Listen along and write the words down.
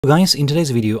So guys, in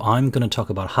today's video, I'm going to talk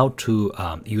about how to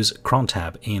use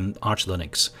crontab in Arch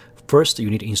Linux. First, you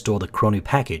need to install the cron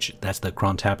package. That's the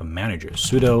crontab manager.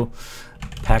 Sudo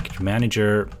package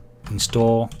manager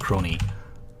install cron.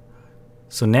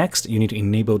 So next, you need to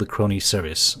enable the cron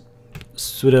service.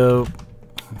 Sudo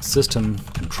system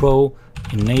control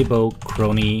enable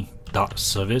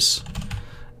cron.service.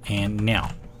 And now,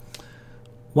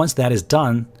 once that is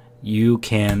done, you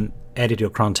can edit your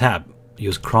crontab.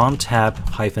 Use crontab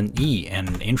 -e,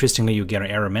 and interestingly you get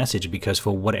an error message because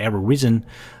for whatever reason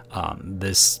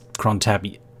this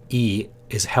crontab e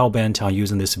is hellbent on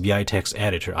using this vi text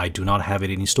editor. I do not have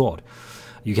it installed.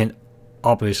 You can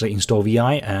obviously install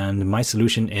vi, and my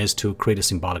solution is to create a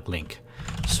symbolic link.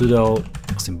 Sudo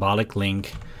symbolic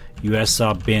link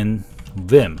usr bin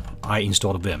vim. I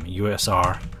installed vim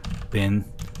usr bin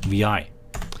vi.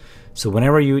 So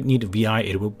whenever you need vi,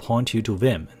 it will point you to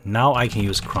Vim. Now I can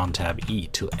use crontab E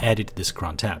to edit this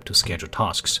crontab to schedule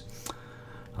tasks.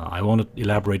 I want to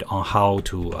elaborate on how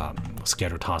to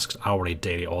schedule tasks hourly,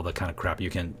 daily, all that kind of crap. You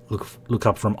can look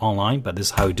up from online, but this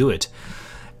is how you do it.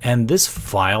 And this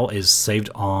file is saved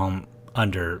on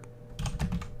under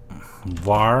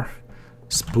var,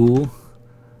 spool,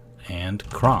 and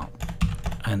cron.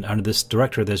 And under this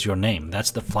directory, there's your name.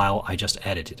 That's the file I just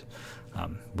edited.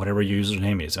 Whatever your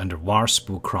username is, under var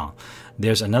spool cron.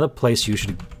 There's another place you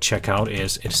should check out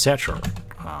is etc.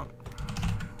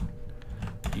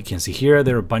 You can see here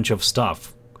there are a bunch of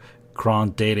stuff,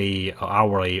 cron daily,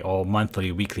 hourly, or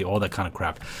monthly, weekly, all that kind of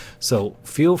crap. So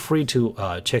feel free to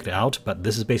check it out. But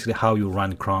this is basically how you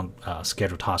run cron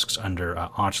schedule tasks under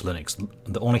Arch Linux.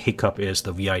 The only hiccup is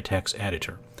the vi text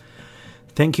editor.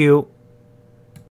 Thank you.